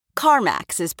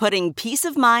CarMax is putting peace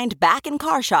of mind back in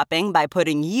car shopping by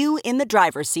putting you in the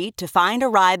driver's seat to find a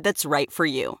ride that's right for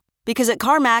you. Because at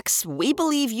CarMax, we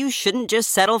believe you shouldn't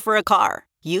just settle for a car.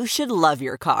 You should love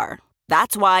your car.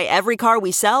 That's why every car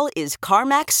we sell is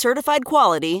CarMax certified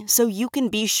quality, so you can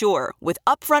be sure with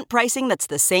upfront pricing that's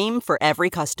the same for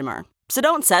every customer. So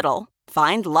don't settle.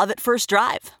 Find love at first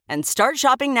drive and start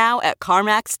shopping now at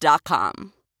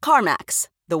CarMax.com. CarMax,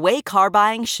 the way car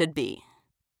buying should be.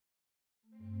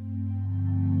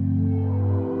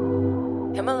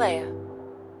 Himalaya.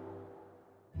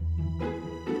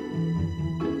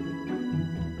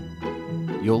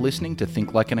 You're listening to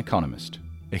Think Like an Economist,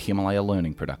 a Himalaya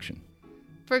learning production.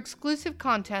 For exclusive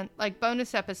content like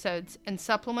bonus episodes and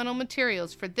supplemental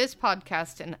materials for this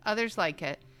podcast and others like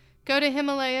it, go to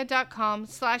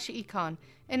Himalaya.com/econ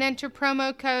and enter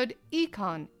promo code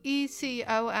ECON,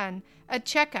 E-C-O-N, at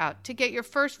checkout to get your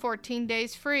first 14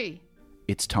 days free.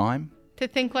 It's time To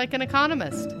think like an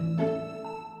economist.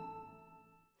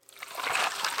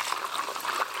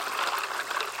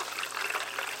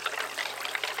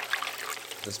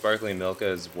 The sparkling Milka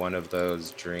is one of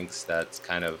those drinks that's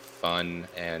kind of fun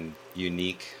and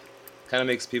unique. Kind of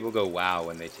makes people go wow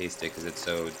when they taste it because it's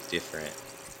so different.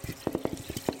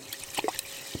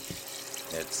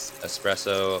 It's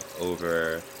espresso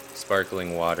over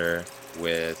sparkling water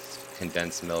with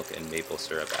condensed milk and maple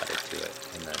syrup added to it,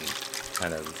 and then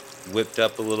kind of whipped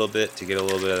up a little bit to get a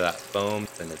little bit of that foam,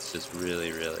 and it's just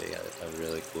really, really a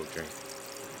really cool drink.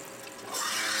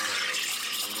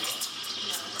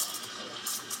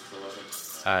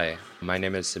 Hi, my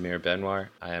name is Samir Benwar.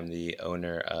 I am the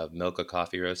owner of Milka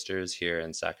Coffee Roasters here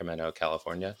in Sacramento,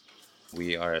 California.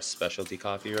 We are a specialty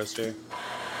coffee roaster.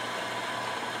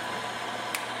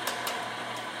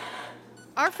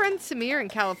 Our friend Samir in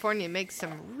California makes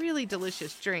some really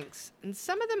delicious drinks, and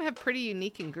some of them have pretty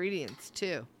unique ingredients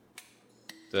too.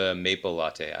 The maple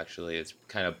latte actually is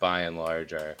kind of by and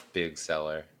large our big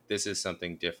seller. This is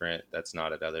something different that's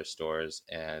not at other stores,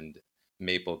 and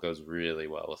maple goes really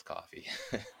well with coffee.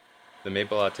 The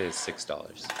maple latte is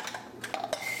 $6.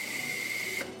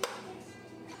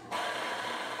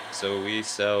 So we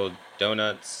sell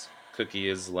donuts,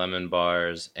 cookies, lemon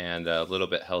bars, and a little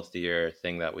bit healthier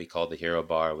thing that we call the Hero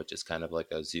Bar, which is kind of like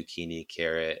a zucchini,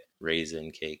 carrot, raisin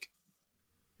cake.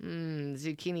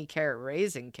 Zucchini carrot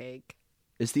raisin cake.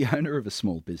 As the owner of a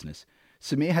small business,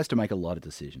 Samir has to make a lot of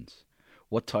decisions.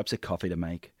 What types of coffee to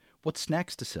make, what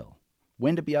snacks to sell,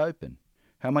 when to be open,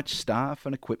 how much staff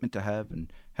and equipment to have,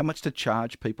 and how much to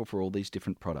charge people for all these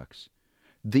different products.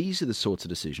 These are the sorts of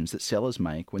decisions that sellers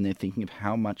make when they're thinking of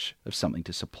how much of something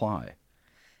to supply.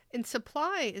 And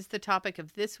supply is the topic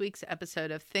of this week's episode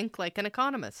of Think Like an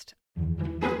Economist.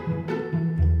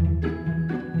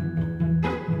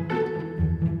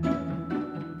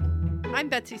 I'm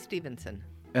Betsy Stevenson.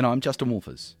 And I'm Justin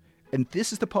Wolfers. And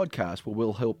this is the podcast where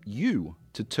we'll help you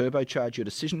to turbocharge your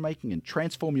decision-making and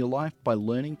transform your life by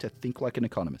learning to think like an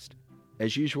economist.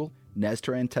 As usual,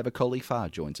 Naztaran Tavakoli-Farr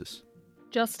joins us.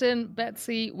 Justin,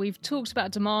 Betsy, we've talked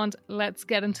about demand. Let's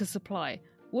get into supply.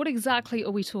 What exactly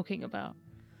are we talking about?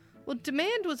 Well,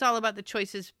 demand was all about the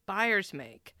choices buyers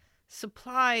make.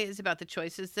 Supply is about the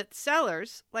choices that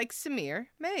sellers, like Samir,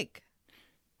 make.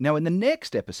 Now, in the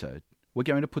next episode, we're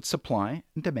going to put supply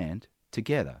and demand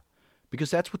together,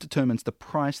 because that's what determines the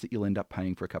price that you'll end up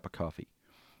paying for a cup of coffee.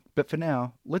 But for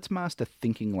now, let's master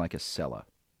thinking like a seller.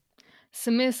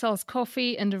 Samir sells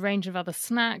coffee and a range of other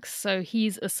snacks, so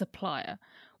he's a supplier.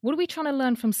 What are we trying to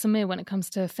learn from Samir when it comes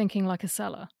to thinking like a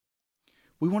seller?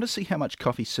 We want to see how much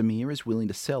coffee Samir is willing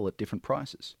to sell at different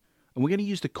prices. And we're going to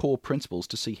use the core principles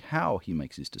to see how he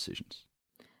makes his decisions.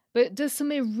 But does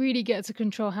Samir really get to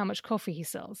control how much coffee he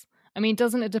sells? I mean,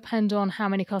 doesn't it depend on how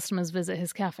many customers visit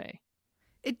his cafe?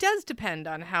 It does depend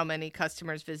on how many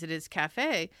customers visit his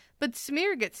cafe, but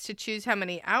Samir gets to choose how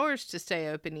many hours to stay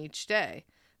open each day.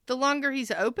 The longer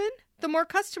he's open, the more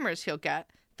customers he'll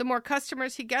get. The more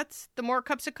customers he gets, the more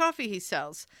cups of coffee he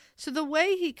sells. So the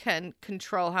way he can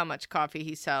control how much coffee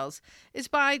he sells is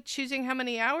by choosing how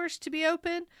many hours to be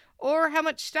open or how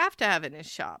much staff to have in his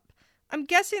shop. I'm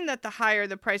guessing that the higher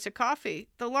the price of coffee,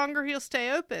 the longer he'll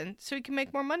stay open so he can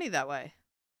make more money that way.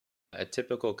 A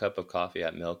typical cup of coffee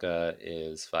at Milka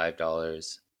is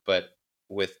 $5, but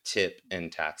with tip and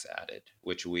tax added,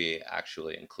 which we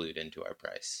actually include into our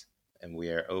price. And we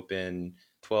are open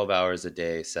 12 hours a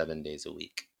day, 7 days a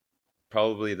week.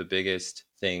 Probably the biggest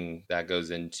thing that goes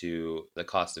into the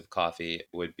cost of coffee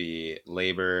would be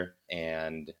labor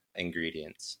and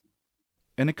ingredients.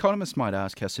 An economist might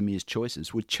ask how Samir's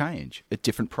choices would change at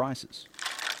different prices.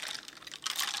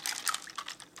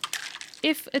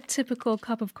 If a typical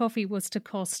cup of coffee was to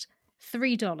cost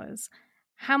 $3,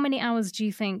 How many hours do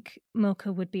you think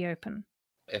Milka would be open?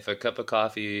 If a cup of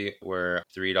coffee were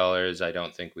 $3, I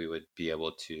don't think we would be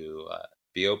able to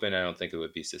be open. I don't think it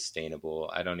would be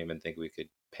sustainable. I don't even think we could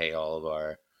pay all of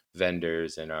our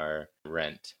vendors and our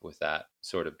rent with that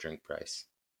sort of drink price.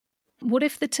 What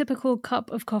if the typical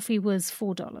cup of coffee was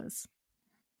 $4?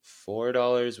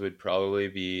 $4 would probably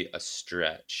be a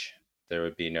stretch. There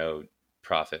would be no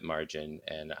profit margin,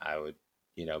 and I would,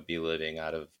 be living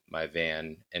out of my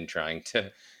van and trying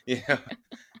to,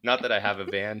 not that I have a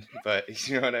van, but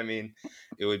you know what I mean?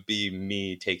 It would be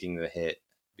me taking the hit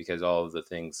because all of the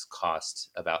things cost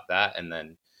about that. And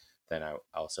then I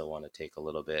also want to take a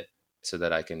little bit so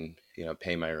that I can,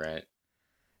 pay my rent.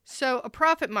 So a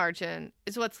profit margin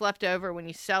is what's left over when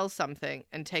you sell something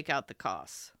and take out the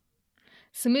costs.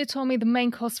 Samir told me the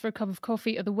main costs for a cup of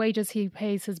coffee are the wages he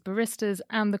pays his baristas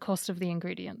and the cost of the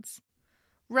ingredients.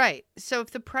 Right. So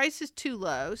if the price is too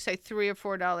low, say $3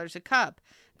 or $4 a cup,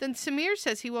 then Samir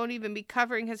says he won't even be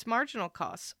covering his marginal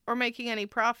costs or making any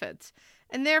profits,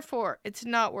 and therefore it's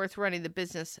not worth running the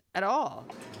business at all.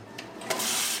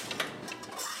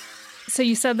 So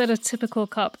you said that a typical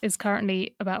cup is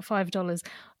currently about $5.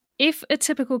 If a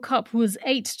typical cup was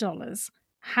 $8,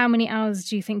 how many hours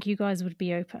do you think you guys would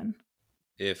be open?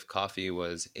 If coffee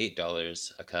was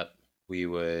 $8 a cup, we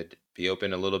would be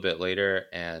open a little bit later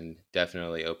and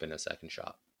definitely open a second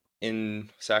shop. In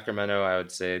Sacramento, I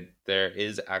would say there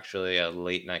is actually a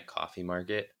late night coffee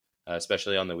market,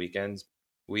 especially on the weekends.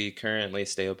 We currently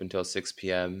stay open until 6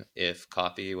 p.m. If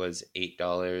coffee was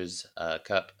 $8 a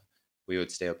cup, we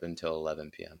would stay open until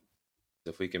 11 p.m.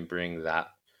 If we can bring that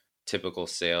typical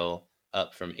sale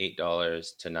up from $8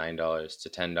 to $9 to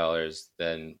 $10,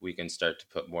 then we can start to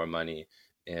put more money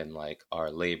in like our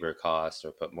labor costs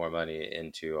or put more money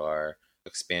into our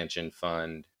expansion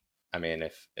fund. I mean,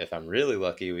 if I'm really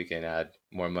lucky, we can add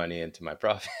more money into my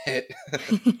profit.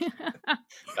 That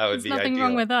would There's be nothing ideal.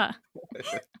 wrong with that.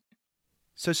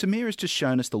 So Samir has just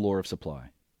shown us the law of supply.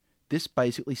 This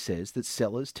basically says that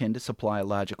sellers tend to supply a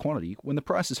larger quantity when the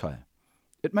price is higher.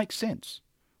 It makes sense.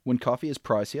 When coffee is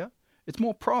pricier, it's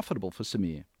more profitable for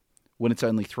Samir. When it's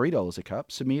only $3 a cup,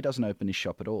 Samir doesn't open his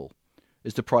shop at all.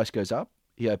 As the price goes up,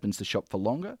 he opens the shop for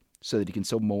longer so that he can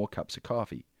sell more cups of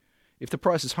coffee. If the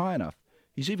price is high enough,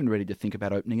 he's even ready to think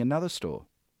about opening another store.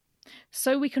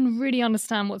 So we can really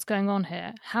understand what's going on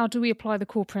here. How do we apply the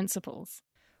core principles?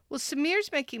 Well,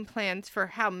 Samir's making plans for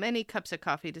how many cups of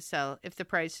coffee to sell if the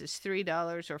price is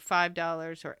 $3 or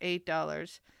 $5 or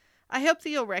 $8. I hope that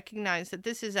you'll recognize that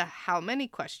this is a how many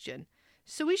question,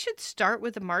 so we should start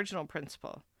with the marginal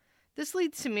principle. This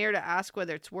leads Samir to ask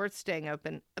whether it's worth staying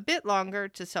open a bit longer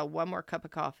to sell one more cup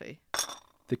of coffee.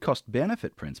 The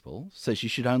cost-benefit principle says you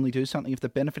should only do something if the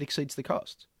benefit exceeds the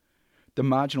cost. The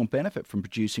marginal benefit from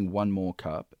producing one more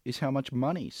cup is how much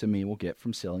money Samir will get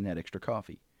from selling that extra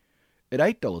coffee. At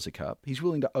 $8 a cup, he's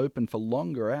willing to open for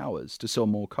longer hours to sell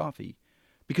more coffee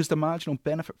because the marginal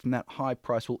benefit from that high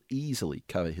price will easily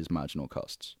cover his marginal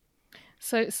costs.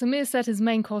 So Samir said his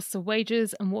main costs are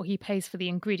wages and what he pays for the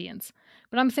ingredients.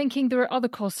 But I'm thinking there are other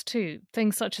costs too,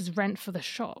 things such as rent for the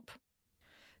shop.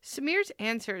 Samir's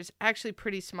answer is actually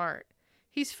pretty smart.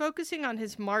 He's focusing on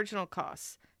his marginal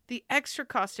costs, the extra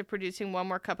cost of producing one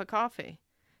more cup of coffee.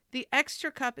 The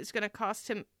extra cup is going to cost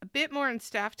him a bit more in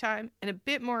staff time and a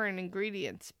bit more in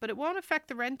ingredients, but it won't affect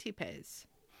the rent he pays.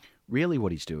 Really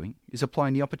what he's doing is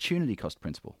applying the opportunity cost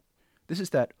principle. This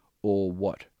is that or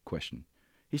what question.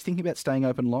 He's thinking about staying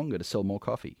open longer to sell more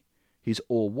coffee. His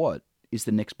or what is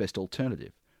the next best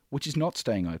alternative, which is not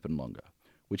staying open longer,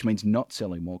 which means not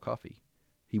selling more coffee.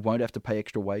 He won't have to pay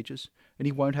extra wages, and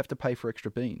he won't have to pay for extra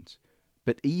beans.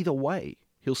 But either way,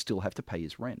 he'll still have to pay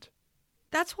his rent.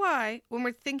 That's why, when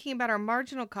we're thinking about our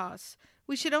marginal costs,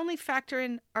 we should only factor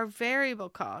in our variable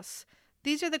costs.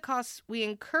 These are the costs we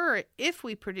incur if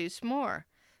we produce more.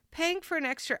 Paying for an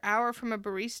extra hour from a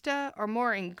barista or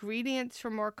more ingredients for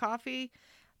more coffee,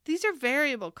 these are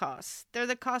variable costs. They're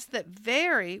the costs that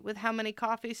vary with how many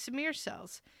coffees Samir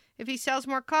sells. If he sells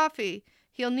more coffee,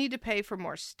 he'll need to pay for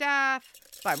more staff,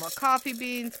 buy more coffee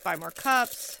beans, buy more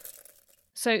cups.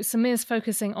 So Samir's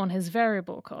focusing on his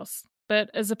variable costs,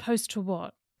 but as opposed to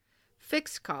what?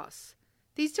 Fixed costs.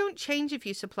 These don't change if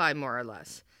you supply more or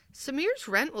less. Samir's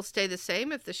rent will stay the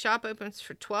same if the shop opens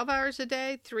for 12 hours a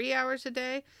day, 3 hours a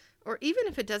day, or even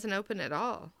if it doesn't open at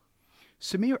all.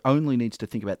 Samir only needs to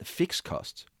think about the fixed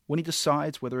costs when he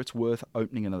decides whether it's worth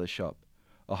opening another shop.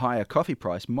 A higher coffee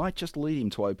price might just lead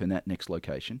him to open that next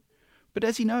location. But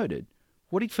as he noted,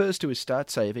 what he'd first do is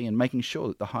start saving and making sure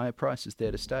that the higher price is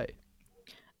there to stay.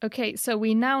 Okay, so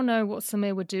we now know what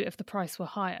Samir would do if the price were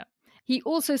higher. He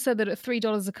also said that at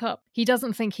 $3 a cup, he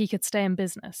doesn't think he could stay in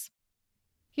business.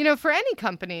 For any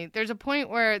company, there's a point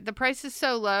where the price is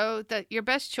so low that your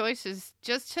best choice is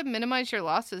just to minimize your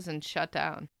losses and shut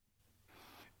down.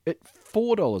 At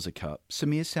 $4 a cup,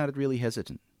 Samir sounded really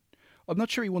hesitant. I'm not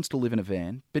sure he wants to live in a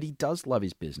van, but he does love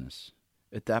his business.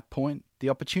 At that point, the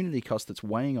opportunity cost that's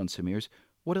weighing on Samir is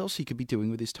what else he could be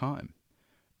doing with his time.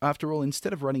 After all,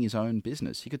 instead of running his own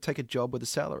business, he could take a job with a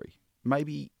salary.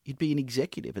 Maybe he'd be an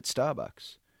executive at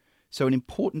Starbucks. So an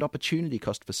important opportunity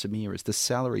cost for Samir is the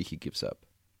salary he gives up.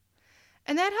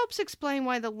 And that helps explain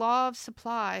why the law of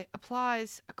supply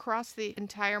applies across the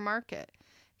entire market.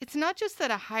 It's not just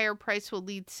that a higher price will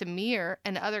lead Samir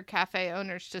and other cafe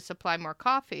owners to supply more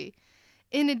coffee.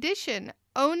 In addition,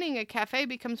 owning a cafe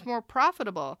becomes more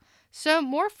profitable, so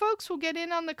more folks will get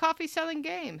in on the coffee selling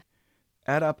game.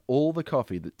 Add up all the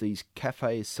coffee that these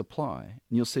cafes supply,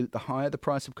 and you'll see that the higher the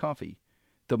price of coffee,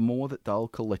 the more that they'll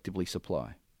collectively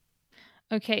supply.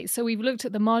 Okay, so we've looked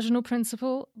at the marginal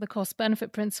principle, the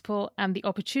cost-benefit principle, and the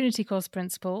opportunity cost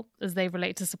principle as they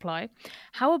relate to supply.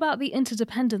 How about the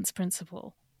interdependence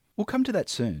principle? We'll come to that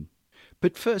soon.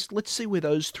 But first, let's see where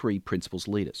those three principles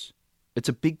lead us. It's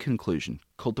a big conclusion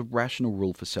called the rational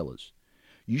rule for sellers.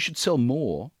 You should sell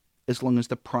more as long as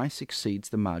the price exceeds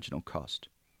the marginal cost.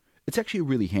 It's actually a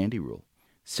really handy rule.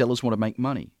 Sellers want to make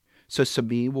money, so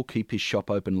Samir will keep his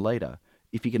shop open later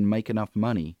if he can make enough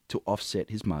money to offset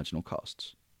his marginal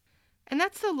costs. And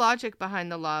that's the logic behind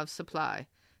the law of supply.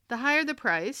 The higher the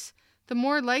price, the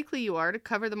more likely you are to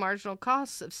cover the marginal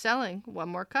costs of selling one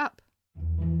more cup.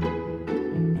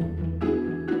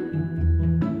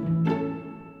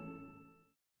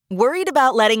 Worried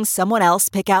about letting someone else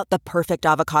pick out the perfect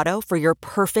avocado for your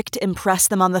perfect impress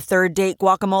them on the third date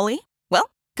guacamole? Well,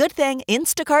 good thing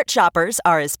Instacart shoppers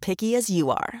are as picky as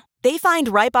you are. They find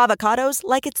ripe avocados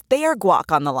like it's their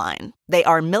guac on the line. They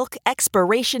are milk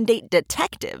expiration date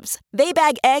detectives. They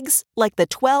bag eggs like the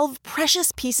 12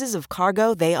 precious pieces of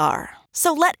cargo they are.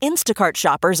 So let Instacart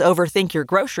shoppers overthink your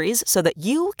groceries so that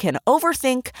you can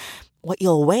overthink what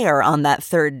you'll wear on that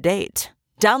third date.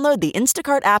 Download the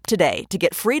Instacart app today to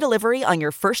get free delivery on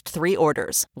your first 3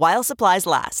 orders, while supplies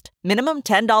last. Minimum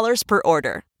 $10 per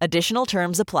order. Additional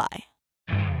terms apply.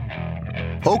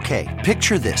 Okay,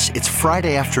 picture this. It's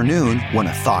Friday afternoon when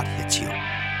a thought hits you.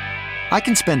 I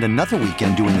can spend another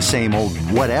weekend doing the same old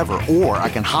whatever, or I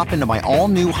can hop into my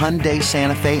all-new Hyundai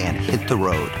Santa Fe and hit the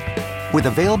road. With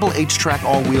available H-Track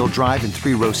all-wheel drive and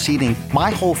 3-row seating, my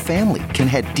whole family can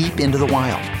head deep into the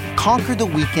wild. Conquer the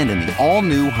weekend in the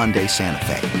all-new Hyundai Santa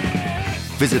Fe.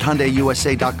 Visit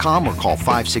HyundaiUSA.com or call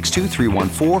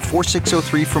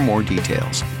 562-314-4603 for more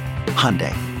details.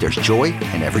 Hyundai, there's joy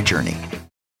in every journey.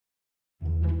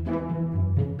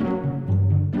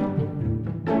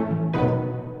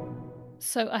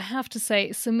 So I have to say,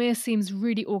 Samir seems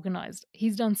really organised.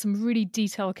 He's done some really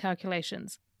detailed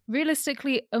calculations.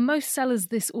 Realistically, are most sellers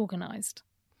this organised?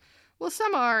 Well,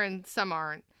 some are and some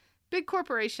aren't. Big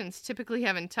corporations typically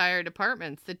have entire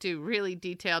departments that do really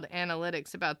detailed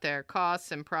analytics about their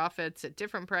costs and profits at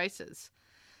different prices.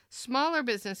 Smaller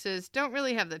businesses don't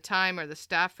really have the time or the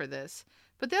staff for this,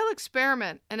 but they'll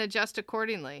experiment and adjust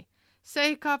accordingly.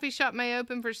 Say a coffee shop may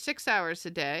open for 6 hours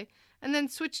a day, and then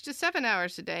switch to 7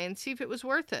 hours a day and see if it was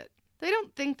worth it. They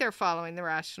don't think they're following the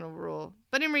rational rule,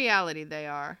 but in reality they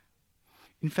are.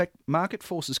 In fact, market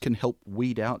forces can help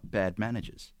weed out bad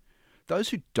managers. Those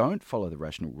who don't follow the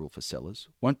rational rule for sellers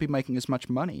won't be making as much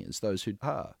money as those who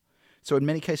are. So in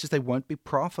many cases, they won't be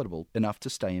profitable enough to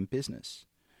stay in business.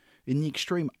 In the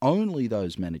extreme, only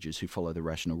those managers who follow the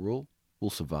rational rule will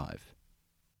survive.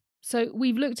 So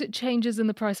we've looked at changes in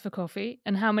the price for coffee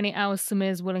and how many hours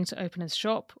Samir's willing to open his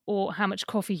shop or how much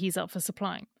coffee he's up for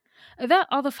supplying. Are there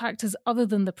other factors other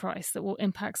than the price that will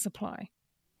impact supply?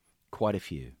 Quite a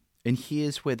few. And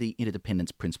here's where the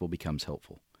interdependence principle becomes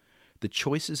helpful. The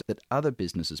choices that other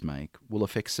businesses make will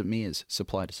affect Samir's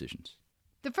supply decisions.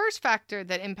 The first factor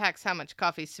that impacts how much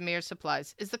coffee Samir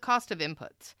supplies is the cost of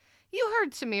inputs. You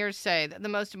heard Samir say that the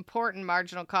most important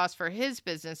marginal costs for his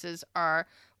businesses are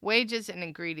wages and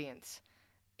ingredients.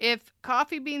 If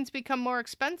coffee beans become more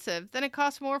expensive, then it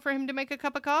costs more for him to make a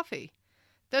cup of coffee.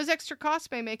 Those extra costs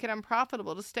may make it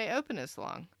unprofitable to stay open as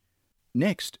long.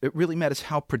 Next, it really matters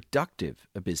how productive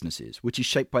a business is, which is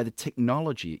shaped by the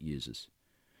technology it uses.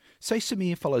 Say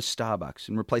Samir follows Starbucks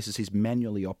and replaces his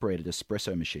manually operated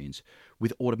espresso machines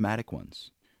with automatic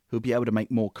ones. He'll be able to make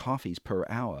more coffees per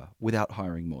hour without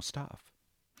hiring more staff.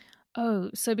 Oh,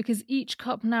 so because each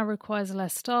cup now requires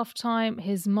less staff time,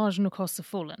 his marginal costs have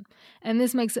fallen. And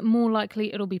this makes it more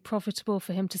likely it'll be profitable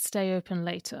for him to stay open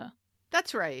later.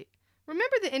 That's right.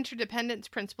 Remember, the interdependence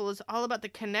principle is all about the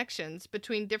connections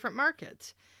between different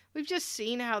markets. We've just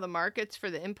seen how the markets for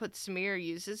the inputs Samir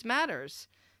uses matters.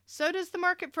 So does the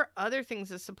market for other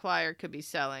things a supplier could be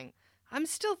selling. I'm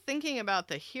still thinking about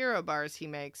the hero bars he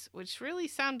makes, which really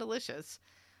sound delicious.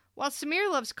 While Samir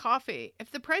loves coffee,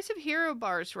 if the price of hero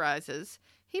bars rises,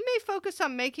 he may focus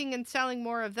on making and selling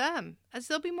more of them, as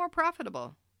they'll be more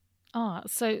profitable.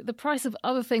 So the price of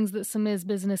other things that Samir's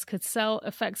business could sell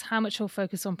affects how much he'll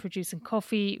focus on producing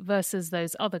coffee versus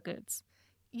those other goods.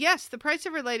 Yes, the price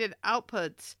of related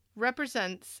outputs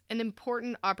represents an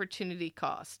important opportunity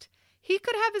cost. He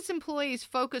could have his employees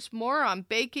focus more on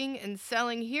baking and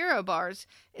selling hero bars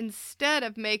instead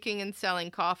of making and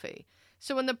selling coffee.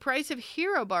 So when the price of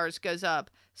hero bars goes up,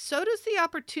 so does the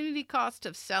opportunity cost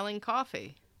of selling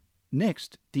coffee.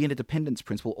 Next, the interdependence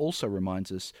principle also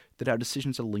reminds us that our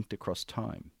decisions are linked across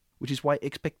time, which is why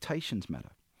expectations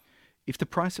matter. If the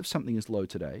price of something is low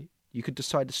today, you could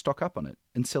decide to stock up on it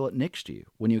and sell it next year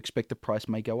when you expect the price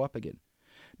may go up again.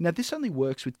 Now, this only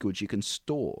works with goods you can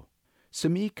store.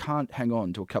 Samir can't hang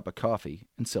on to a cup of coffee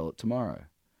and sell it tomorrow.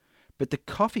 But the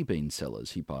coffee bean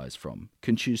sellers he buys from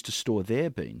can choose to store their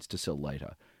beans to sell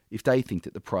later if they think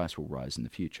that the price will rise in the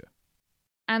future.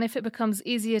 And if it becomes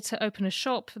easier to open a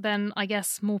shop, then I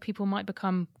guess more people might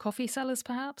become coffee sellers,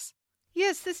 perhaps?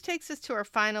 Yes, this takes us to our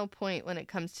final point when it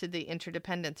comes to the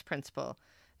interdependence principle.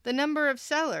 The number of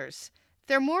sellers. If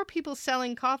there are more people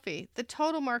selling coffee, the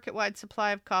total market-wide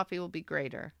supply of coffee will be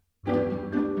greater.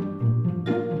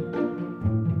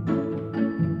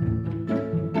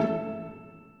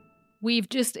 We've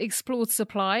just explored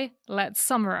supply. Let's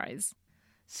summarize.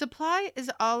 Supply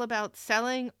is all about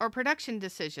selling or production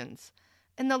decisions.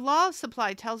 And the law of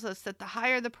supply tells us that the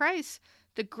higher the price,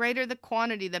 the greater the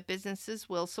quantity that businesses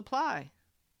will supply.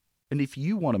 And if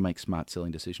you want to make smart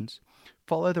selling decisions,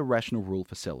 follow the rational rule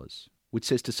for sellers, which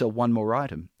says to sell one more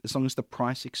item as long as the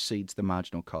price exceeds the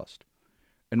marginal cost.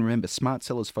 And remember, smart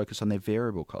sellers focus on their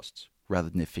variable costs rather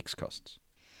than their fixed costs.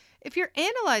 If you're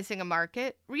analyzing a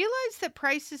market, realize that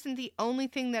price isn't the only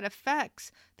thing that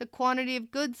affects the quantity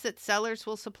of goods that sellers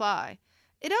will supply.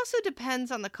 It also depends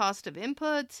on the cost of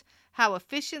inputs, how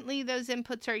efficiently those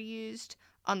inputs are used,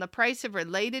 on the price of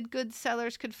related goods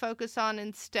sellers could focus on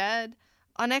instead,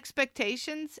 on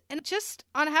expectations, and just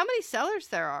on how many sellers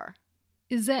there are.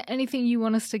 Is there anything you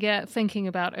want us to get thinking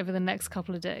about over the next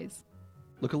couple of days?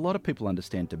 Look, a lot of people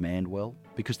understand demand well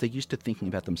because they're used to thinking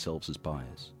about themselves as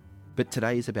buyers. But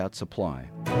today is about supply.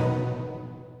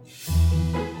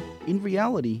 In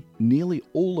reality, nearly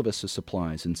all of us are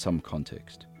suppliers in some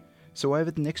context. So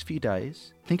over the next few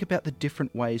days, think about the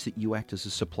different ways that you act as a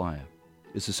supplier.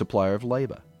 As a supplier of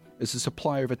labour, as a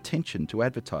supplier of attention to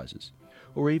advertisers,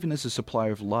 or even as a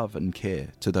supplier of love and care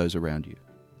to those around you.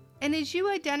 And as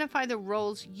you identify the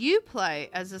roles you play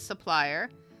as a supplier,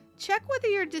 check whether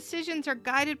your decisions are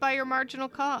guided by your marginal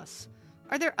costs.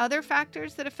 Are there other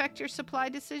factors that affect your supply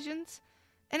decisions?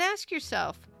 And ask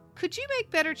yourself, could you make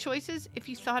better choices if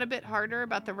you thought a bit harder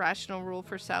about the rational rule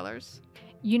for sellers?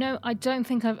 You know, I don't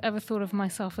think I've ever thought of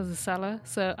myself as a seller,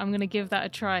 so I'm going to give that a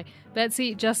try.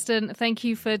 Betsy, Justin, thank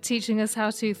you for teaching us how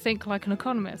to think like an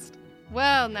economist.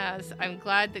 Well, Naz, I'm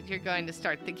glad that you're going to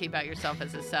start thinking about yourself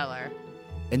as a seller.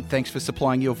 And thanks for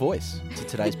supplying your voice to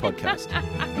today's podcast.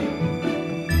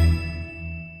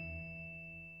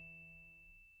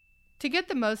 To get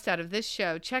the most out of this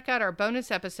show, check out our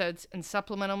bonus episodes and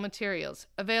supplemental materials,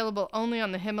 available only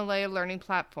on the Himalaya Learning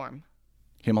platform.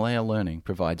 Himalaya Learning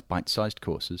provides bite-sized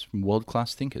courses from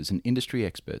world-class thinkers and industry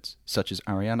experts such as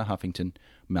Arianna Huffington,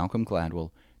 Malcolm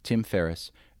Gladwell, Tim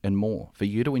Ferriss, and more for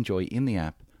you to enjoy in the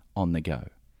app on the go.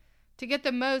 To get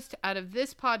the most out of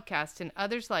this podcast and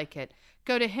others like it,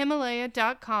 go to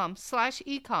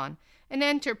Himalaya.com/econ and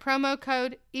enter promo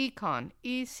code ECON,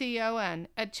 E-C-O-N,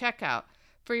 at checkout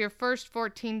for your first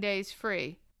 14 days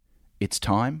free. It's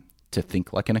time to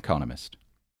think like an economist.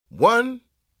 1,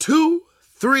 2,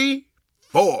 3,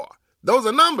 4. Those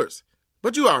are numbers,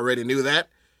 but you already knew that.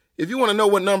 If you want to know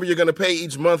what number you're going to pay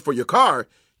each month for your car,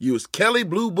 use Kelley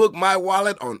Blue Book My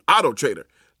Wallet on AutoTrader.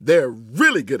 They're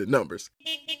really good at numbers.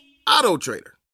 AutoTrader.